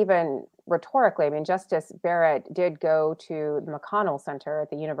maybe not even rhetorically. I mean, Justice Barrett did go to the McConnell Center at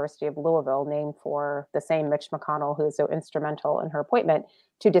the University of Louisville, named for the same Mitch McConnell who is so instrumental in her appointment,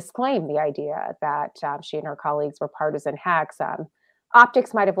 to disclaim the idea that she and her colleagues were partisan hacks.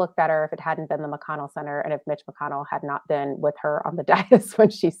 Optics might have looked better if it hadn't been the McConnell Center and if Mitch McConnell had not been with her on the dais when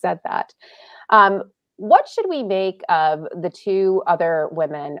she said that. What should we make of the two other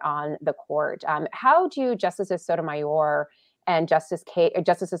women on the court? How do Justices Sotomayor and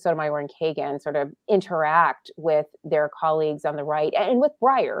Justices Sotomayor and Kagan sort of interact with their colleagues on the right, and with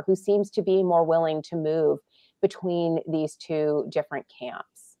Breyer, who seems to be more willing to move between these two different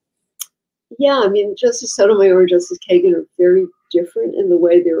camps? Yeah, I mean, Justice Sotomayor and Justice Kagan are very different in the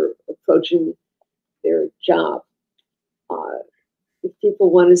way they're approaching their job. If people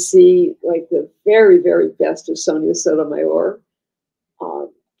want to see like the very, very best of Sonia Sotomayor,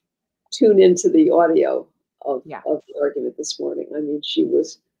 tune into the audio of the argument this morning. I mean, she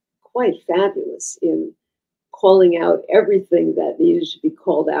was quite fabulous in calling out everything that needed to be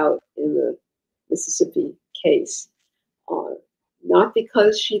called out in the Mississippi case. Not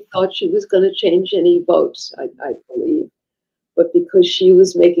because she thought she was going to change any votes, I believe, but because she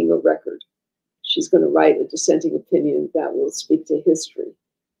was making a record. She's going to write a dissenting opinion that will speak to history.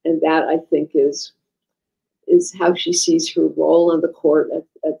 And that, I think, is how she sees her role on the court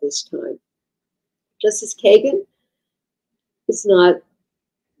at this time. Justice Kagan is not,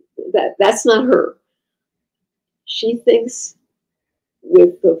 that's not her. She thinks,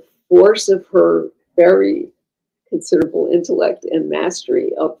 with the force of her very considerable intellect and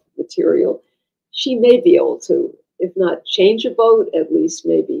mastery of material, she may be able to, if not change a vote, at least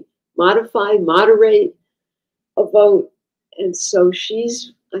maybe modify, moderate a vote. And so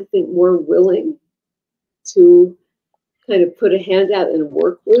she's, I think, more willing to kind of put a hand out and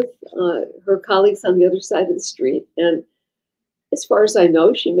work with her colleagues on the other side of the street. And as far as I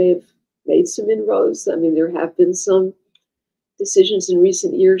know, she may have made some inroads. I mean, there have been some decisions in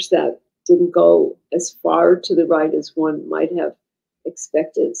recent years that didn't go as far to the right as one might have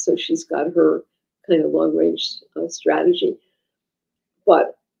expected. So she's got her kind of long-range strategy.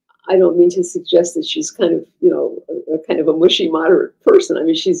 But I don't mean to suggest that she's kind of, you know, a kind of a mushy moderate person. I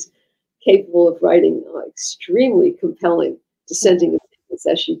mean, she's capable of writing extremely compelling dissenting opinions,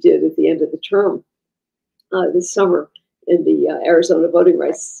 as she did at the end of the term this summer in the Arizona voting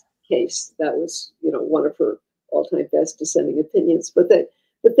rights case. That was, you know, one of her all-time best dissenting opinions. But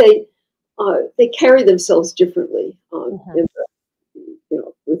they carry themselves differently in the, you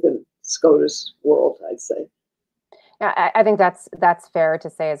know, within SCOTUS world, I'd say. Yeah, I think that's fair to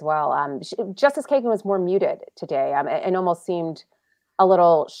say as well. Justice Kagan was more muted today, and almost seemed a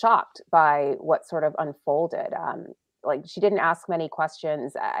little shocked by what sort of unfolded. Like, she didn't ask many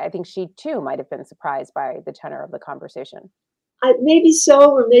questions. I think she too might have been surprised by the tenor of the conversation. Maybe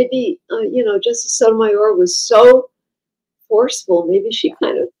so, or maybe you know, Justice Sotomayor was so forceful. Maybe she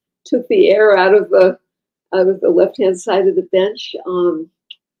kind of took the air out of the left-hand side of the bench.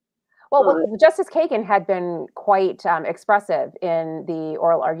 Well, Justice Kagan had been quite expressive in the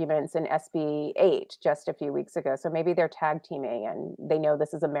oral arguments in SB 8 just a few weeks ago. So maybe they're tag teaming and they know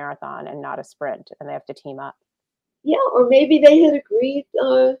this is a marathon and not a sprint and they have to team up. Yeah, or maybe they had agreed,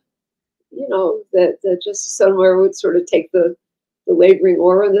 that Justice Sotomayor would sort of take the laboring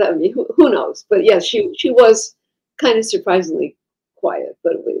oar. And I mean, who knows? But yes, she was kind of surprisingly quiet,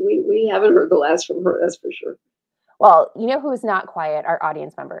 but we haven't heard the last from her, that's for sure. Well, you know who's not quiet? Our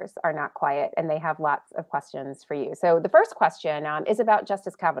audience members are not quiet, and they have lots of questions for you. So the first question is about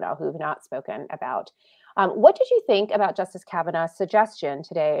Justice Kavanaugh, who have not spoken about. What did you think about Justice Kavanaugh's suggestion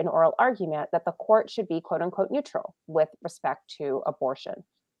today in oral argument that the court should be, quote unquote, neutral with respect to abortion?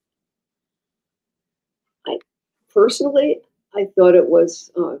 Personally, I thought it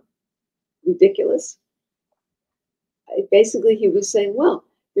was ridiculous. Basically, he was saying, well,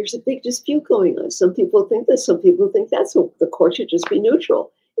 there's a big dispute going on. Some people think this, some people think that, so the court should just be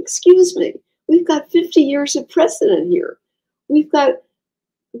neutral. Excuse me, we've got 50 years of precedent here. We've got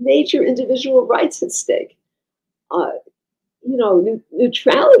major individual rights at stake.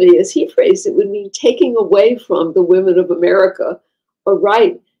 Neutrality, as he phrased it, would mean taking away from the women of America a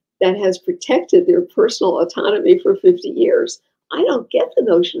right that has protected their personal autonomy for 50 years. I don't get the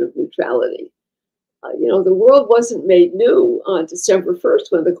notion of neutrality. The world wasn't made new on December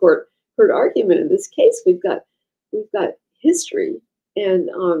 1st when the court heard argument. In this case, we've got history, and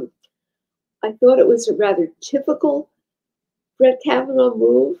I thought it was a rather typical Brett Kavanaugh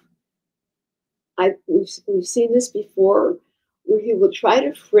move. We've seen this before, where he will try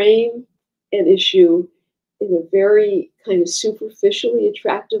to frame an issue in a very kind of superficially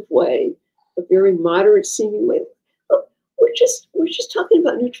attractive way, a very moderate seeming way. Look, we're just talking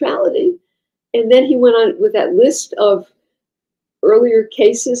about neutrality. And then he went on with that list of earlier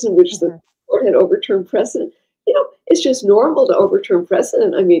cases in which the court had overturned precedent. It's just normal to overturn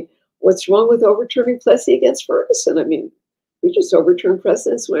precedent. I mean, what's wrong with overturning Plessy against Ferguson? I mean, we just overturn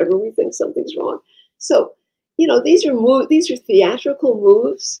precedents whenever we think something's wrong. So, these are theatrical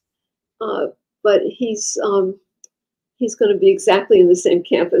moves, but he's going to be exactly in the same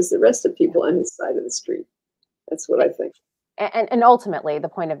camp as the rest of people on his side of the street. That's what I think. And ultimately, the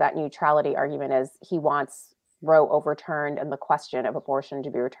point of that neutrality argument is he wants Roe overturned and the question of abortion to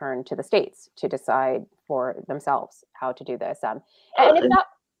be returned to the states to decide for themselves how to do this. And if not,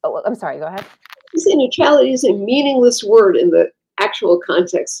 I'm sorry, go ahead. You say neutrality is a meaningless word in the actual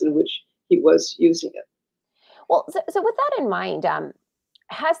context in which he was using it. Well, so with that in mind,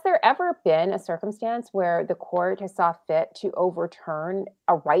 has there ever been a circumstance where the court has saw fit to overturn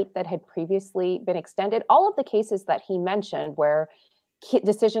a right that had previously been extended? All of the cases that he mentioned where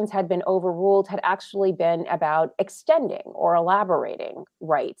decisions had been overruled had actually been about extending or elaborating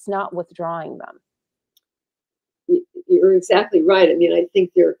rights, not withdrawing them. You're exactly right. I mean, I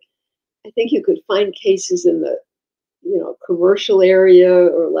think you could find cases in the commercial area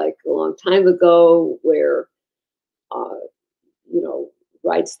or like a long time ago where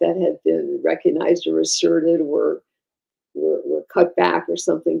rights that had been recognized or asserted were cut back or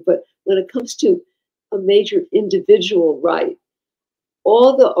something. But when it comes to a major individual right,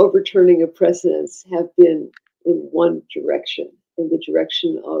 all the overturning of precedents have been in one direction, in the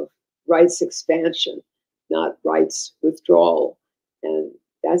direction of rights expansion, not rights withdrawal. And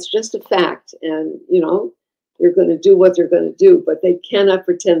that's just a fact. And, they're going to do what they're going to do, but they cannot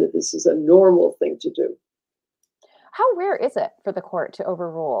pretend that this is a normal thing to do. How rare is it for the court to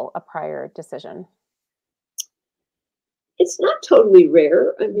overrule a prior decision? It's not totally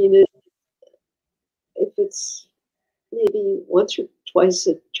rare. I mean, if it's maybe once or twice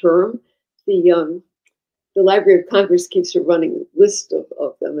a term, the Library of Congress keeps a running list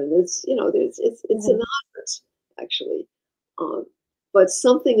of them, and it's anonymous actually. But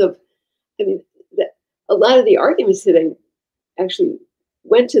something of, a lot of the arguments today actually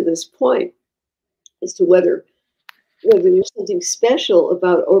went to this point as to whether there's something special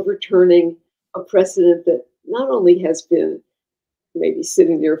about overturning a precedent that not only has been maybe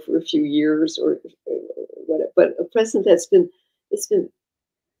sitting there for a few years or whatever, but a precedent that's been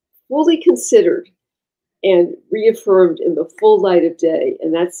fully considered and reaffirmed in the full light of day,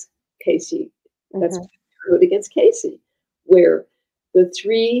 and that's Casey. That's Hood against Casey, where the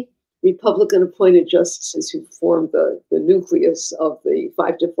three Republican-appointed justices who formed the nucleus of the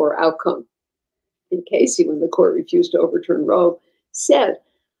 5-4 outcome in Casey, when the court refused to overturn Roe, said,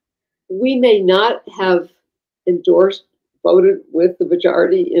 we may not have voted with the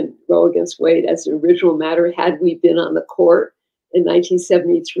majority in Roe against Wade as an original matter had we been on the court in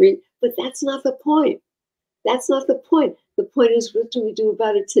 1973, but that's not the point. That's not the point. The point is, what do we do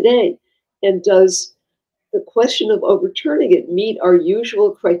about it today? And does the question of overturning it meet our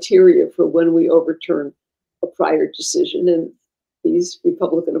usual criteria for when we overturn a prior decision? And these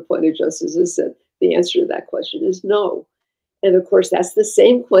Republican appointed justices said the answer to that question is no. And of course, that's the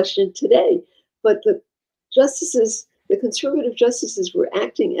same question today. But the justices, the conservative justices, were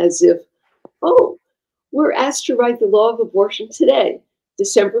acting as if, oh, we're asked to write the law of abortion today,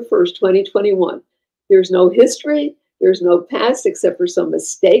 December 1st, 2021. There's no history, there's no past except for some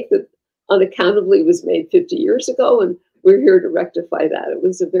mistake that unaccountably was made 50 years ago, and we're here to rectify that. It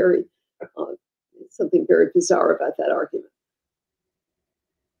was a very, something very bizarre about that argument.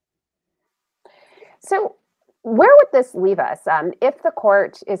 So where would this leave us? If the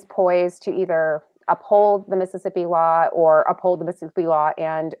court is poised to either uphold the Mississippi law or uphold the Mississippi law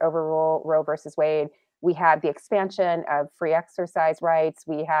and overrule Roe versus Wade, we have the expansion of free exercise rights.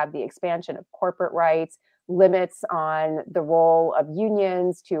 We have the expansion of corporate rights, limits on the role of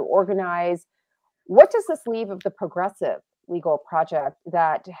unions to organize. What does this leave of the progressive legal project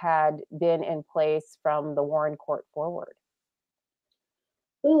that had been in place from the Warren Court forward?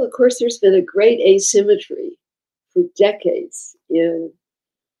 Well, of course, there's been a great asymmetry for decades in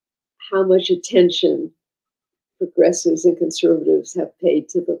how much attention progressives and conservatives have paid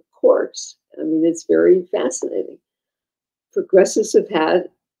to the courts. I mean, it's very fascinating. Progressives have had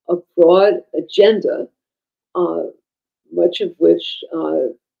a broad agenda, much of which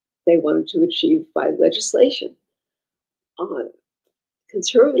they wanted to achieve by legislation.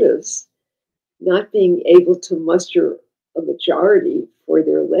 Conservatives, not being able to muster a majority for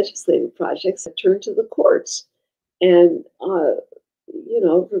their legislative projects, have turned to the courts. And,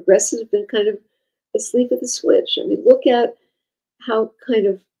 progressives have been kind of asleep at the switch. I mean, look at how kind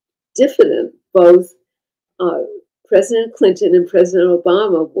of diffident both President Clinton and President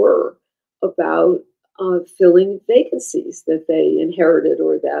Obama were about filling vacancies that they inherited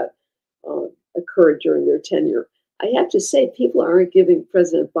or that occurred during their tenure. I have to say, people aren't giving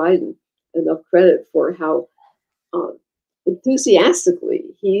President Biden enough credit for how enthusiastically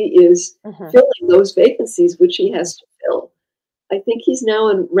he is filling those vacancies, which he has to fill. I think he's now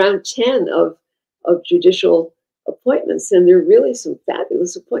in round 10 of judicial appointments, and there are really some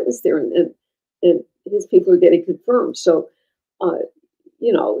fabulous appointments there, and his people are getting confirmed. So,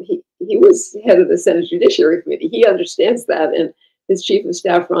 he was head of the Senate Judiciary Committee. He understands that, and his chief of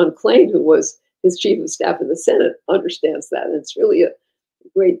staff, Ron Klain, who was his chief of staff in the Senate, understands that. And it's really a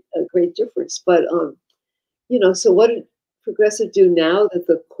great difference. But so what did progressive do now that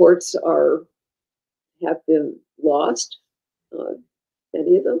the courts have been lost?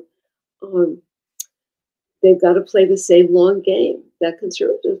 Many of them. They've got to play the same long game that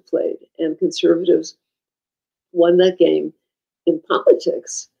conservatives played, and conservatives won that game in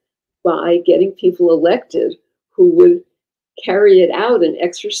politics by getting people elected who would carry it out and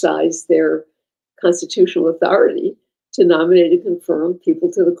exercise their constitutional authority to nominate and confirm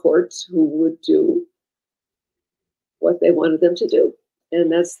people to the courts who would do what they wanted them to do.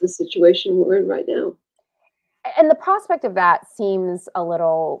 And that's the situation we're in right now. And the prospect of that seems a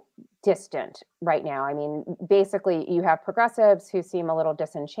little distant right now. I mean, basically, you have progressives who seem a little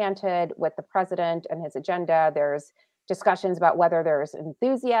disenchanted with the president and his agenda. There's discussions about whether there's an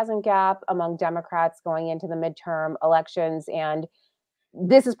enthusiasm gap among Democrats going into the midterm elections. And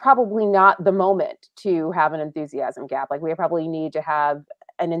this is probably not the moment to have an enthusiasm gap. Like, we probably need to have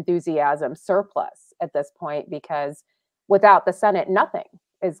an enthusiasm surplus at this point, because without the Senate, nothing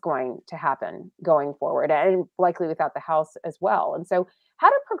is going to happen going forward, and likely without the House as well. And so how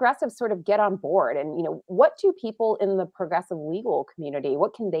do progressives sort of get on board? And, what do people in the progressive legal community,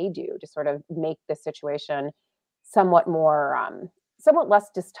 what can they do to sort of make this situation somewhat less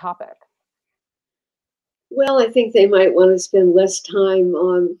dystopic? Well, I think they might want to spend less time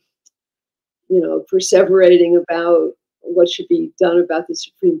on, perseverating about what should be done about the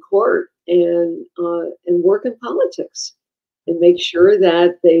Supreme Court, and work in politics and make sure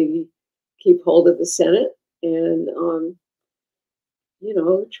that they keep hold of the Senate and,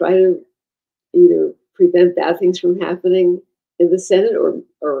 try to either prevent bad things from happening in the Senate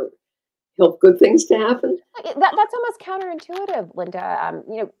or help good things to happen. That's almost counterintuitive, Linda.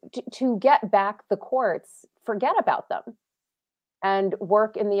 To get back the courts, forget about them and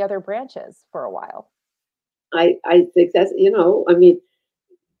work in the other branches for a while. I think that's,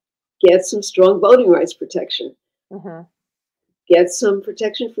 get some strong voting rights protection. Mm-hmm. Get some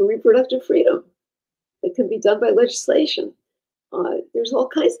protection for reproductive freedom that can be done by legislation. There's all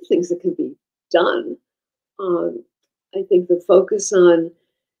kinds of things that can be done. I think the focus on,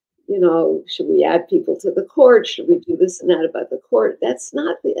 should we add people to the court? Should we do this and that about the court? That's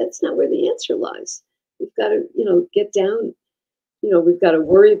not where the answer lies. We've got to, get down we've got to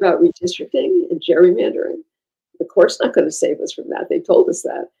worry about redistricting and gerrymandering. The court's not going to save us from that. They told us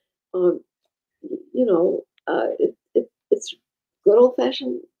that. It's good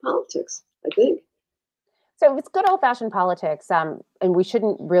old-fashioned politics, I think. So it's good old-fashioned politics, and we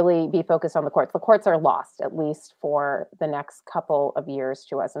shouldn't really be focused on the courts. The courts are lost, at least for the next couple of years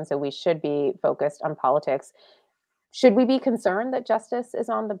to us, and so we should be focused on politics. Should we be concerned that justice is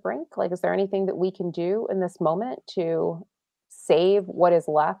on the brink? Like, is there anything that we can do in this moment to save what is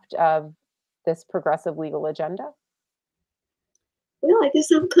left of this progressive legal agenda? Well, I guess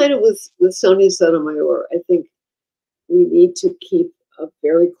I'm kind of with Sonia Sotomayor. I think we need to keep a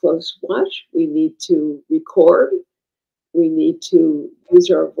very close watch. We need to record. We need to use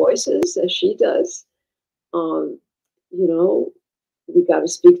our voices as she does. We got to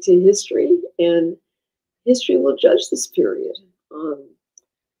speak to history, and history will judge this period.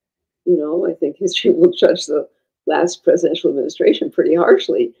 I think history will judge the last presidential administration pretty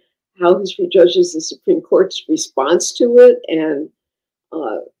harshly. How history judges the Supreme Court's response to it, and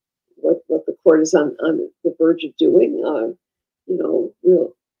what the court is on the verge of doing,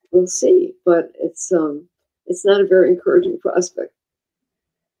 we'll see. But it's not a very encouraging prospect.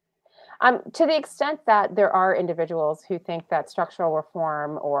 To the extent that there are individuals who think that structural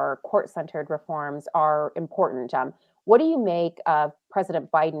reform or court-centered reforms are important, what do you make of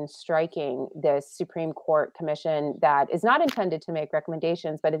President Biden striking the Supreme Court Commission that is not intended to make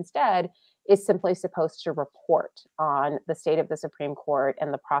recommendations, but instead is simply supposed to report on the state of the Supreme Court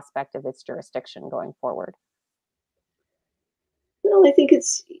and the prospect of its jurisdiction going forward? Well, I think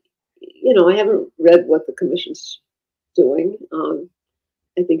it's, I haven't read what the commission's doing.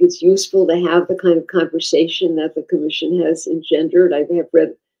 I think it's useful to have the kind of conversation that the commission has engendered. I have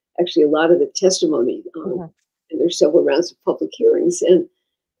read actually a lot of the testimony, and there's several rounds of public hearings, and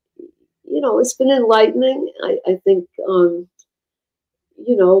it's been enlightening. I think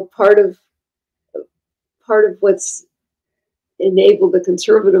part of what's enabled the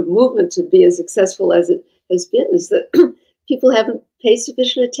conservative movement to be as successful as it has been is that people haven't paid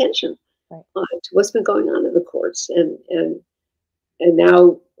sufficient attention to what's been going on in the courts, and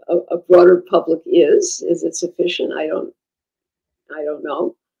now a broader public is it sufficient? I don't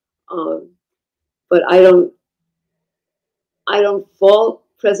know, but I don't fault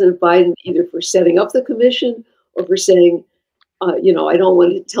President Biden either for setting up the commission or for saying, I don't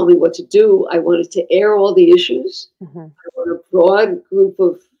want it to tell me what to do. I wanted to air all the issues. I want a broad group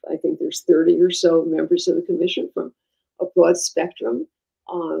of, I think there's 30 or so members of the commission from a broad spectrum.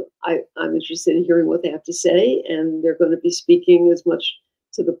 I'm interested in hearing what they have to say, and they're going to be speaking as much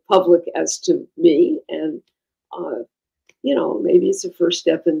to the public as to me. And, maybe it's a first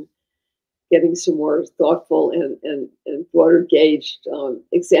step in getting some more thoughtful and broader gauged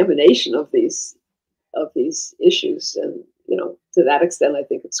examination of these issues. And, to that extent, I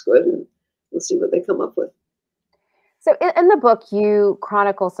think it's good, and we'll see what they come up with. So in the book, you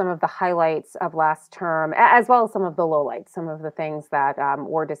chronicle some of the highlights of last term, as well as some of the lowlights, some of the things that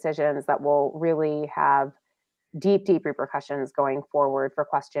were decisions that will really have deep, deep repercussions going forward for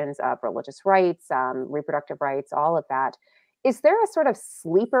questions of religious rights, reproductive rights, all of that. Is there a sort of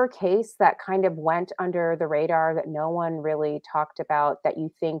sleeper case that kind of went under the radar that no one really talked about that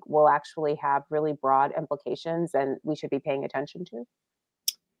you think will actually have really broad implications and we should be paying attention to?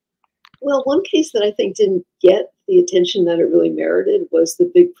 Well, one case that I think didn't get the attention that it really merited was the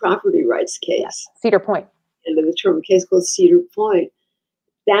big property rights case. Yes. Cedar Point. And the term case called Cedar Point.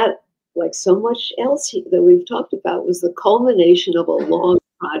 That, like so much else that we've talked about, was the culmination of a long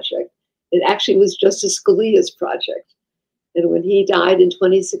project. It actually was Justice Scalia's project. And when he died in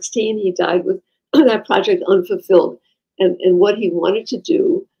 2016, he died with that project unfulfilled. And what he wanted to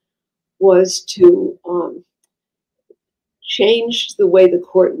do was to change the way the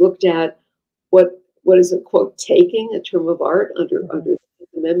court looked at what is a, quote, taking, a term of art under the Fifth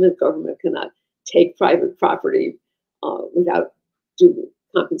Amendment. Government cannot take private property without due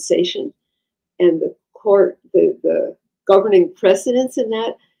compensation. And the court, the governing precedence in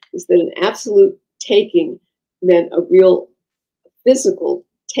that is that an absolute taking meant a real physical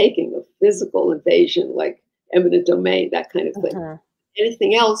taking, a physical invasion, like eminent domain, that kind of thing.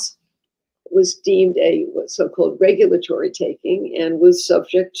 Anything else was deemed a so-called regulatory taking and was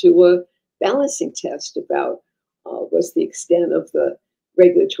subject to a balancing test about what's the extent of the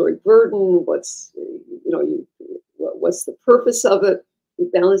regulatory burden, what's the purpose of it. We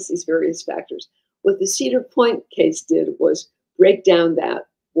balance these various factors. What the Cedar Point case did was break down that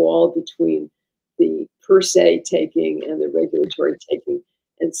wall between the per se taking and the regulatory taking,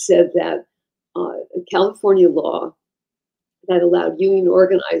 and said that California law that allowed union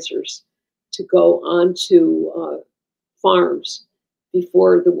organizers to go onto farms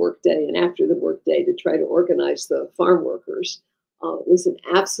before the workday and after the workday to try to organize the farm workers was an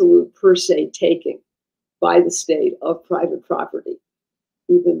absolute per se taking by the state of private property,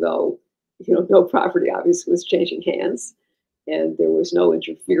 even though no property obviously was changing hands, and there was no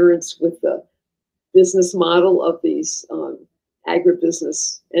interference with the business model of these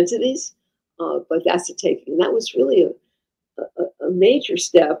agribusiness entities. But that's a taking. And that was really a major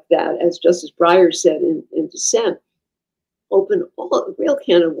step that, as Justice Breyer said in dissent, opened a real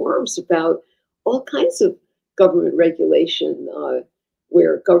can of worms about all kinds of government regulation,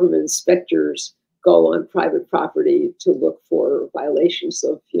 where government inspectors go on private property to look for violations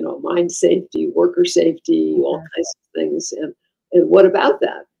of, mine safety, worker safety, all kinds of things. And what about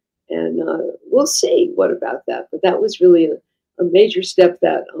that? And we'll see what about that. But that was really a major step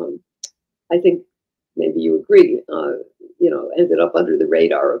that I think maybe you agree, ended up under the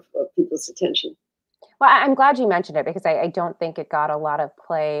radar of people's attention. Well, I'm glad you mentioned it because I don't think it got a lot of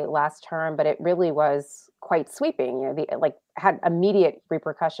play last term, but it really was quite sweeping. Had immediate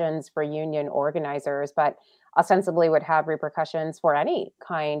repercussions for union organizers, but ostensibly would have repercussions for any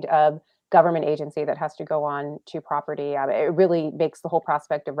kind of government agency that has to go on to property. It really makes the whole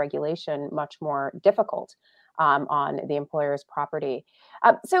prospect of regulation much more difficult on the employer's property.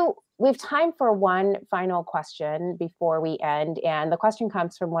 So we've time for one final question before we end. And the question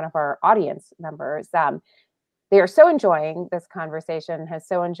comes from one of our audience members. They are so enjoying this conversation, has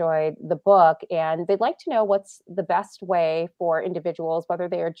so enjoyed the book, and they'd like to know what's the best way for individuals, whether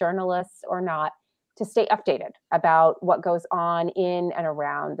they are journalists or not, to stay updated about what goes on in and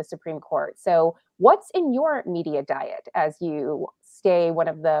around the Supreme Court. So what's in your media diet as you stay one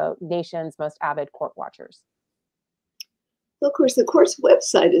of the nation's most avid court watchers? Well, of course, the court's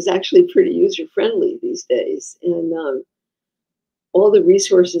website is actually pretty user-friendly these days. And all the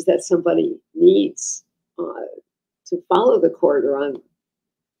resources that somebody needs to follow the court are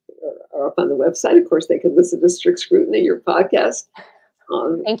up on the website. Of course, they can listen to Strict Scrutiny, your podcast.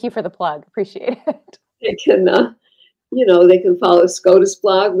 Thank you for the plug. Appreciate it. They can, they can follow SCOTUS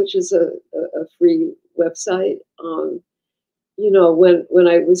blog, which is a free website. When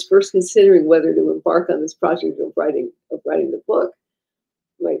I was first considering whether to embark on this project of writing the book,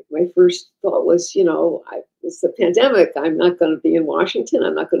 my first thought was, it's the pandemic. I'm not going to be in Washington.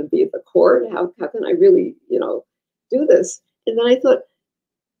 I'm not going to be at the court. How can I really, do this? And then I thought,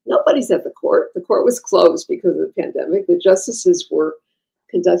 nobody's at the court. The court was closed because of the pandemic. The justices were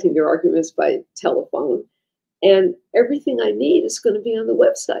conducting their arguments by telephone, and everything I need is going to be on the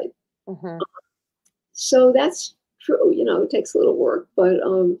website. Mm-hmm. So that's true. It takes a little work, but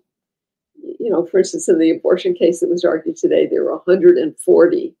for instance, in the abortion case that was argued today, there were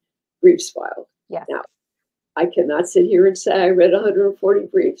 140 briefs filed. Yes. Now, I cannot sit here and say I read 140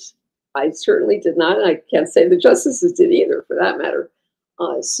 briefs. I certainly did not, and I can't say the justices did either, for that matter.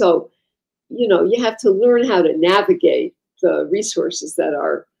 So, you have to learn how to navigate the resources that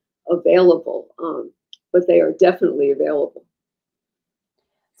are available, but they are definitely available.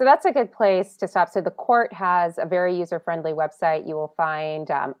 So that's a good place to stop. So the court has a very user-friendly website. You will find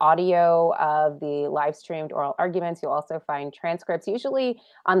audio of the live streamed oral arguments. You'll also find transcripts, usually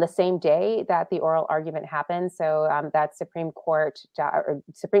on the same day that the oral argument happens. So that's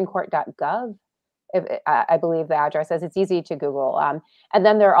supremecourt.gov. I believe the address is. It's easy to Google. And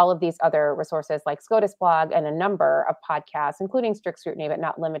then there are all of these other resources like SCOTUS blog and a number of podcasts, including Strict Scrutiny, but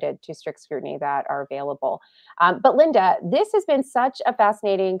not limited to Strict Scrutiny, that are available. But Linda, this has been such a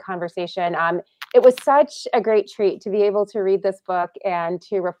fascinating conversation. It was such a great treat to be able to read this book and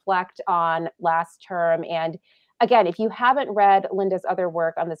to reflect on last term. And again, if you haven't read Linda's other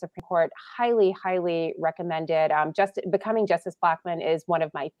work on the Supreme Court, highly, highly recommended. Becoming Justice Blackmun is one of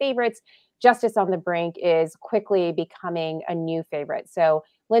my favorites. Justice on the Brink is quickly becoming a new favorite. So,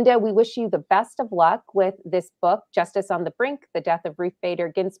 Linda, we wish you the best of luck with this book, Justice on the Brink, The Death of Ruth Bader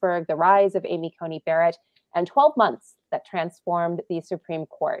Ginsburg, The Rise of Amy Coney Barrett, and 12 Months That Transformed the Supreme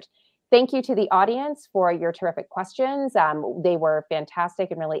Court. Thank you to the audience for your terrific questions. They were fantastic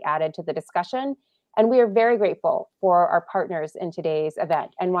and really added to the discussion. And we are very grateful for our partners in today's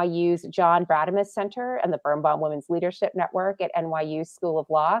event, NYU's John Brademas Center and the Birnbaum Women's Leadership Network at NYU School of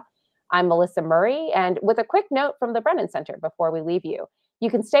Law. I'm Melissa Murray, and with a quick note from the Brennan Center before we leave you. You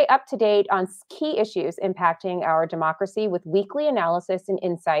can stay up to date on key issues impacting our democracy with weekly analysis and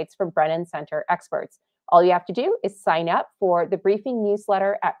insights from Brennan Center experts. All you have to do is sign up for the briefing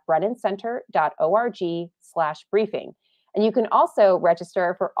newsletter at brennancenter.org/briefing. And you can also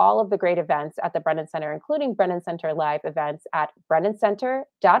register for all of the great events at the Brennan Center, including Brennan Center Live events at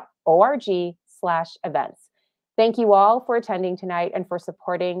brennancenter.org/events. Thank you all for attending tonight and for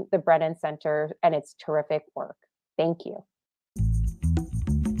supporting the Brennan Center and its terrific work. Thank you.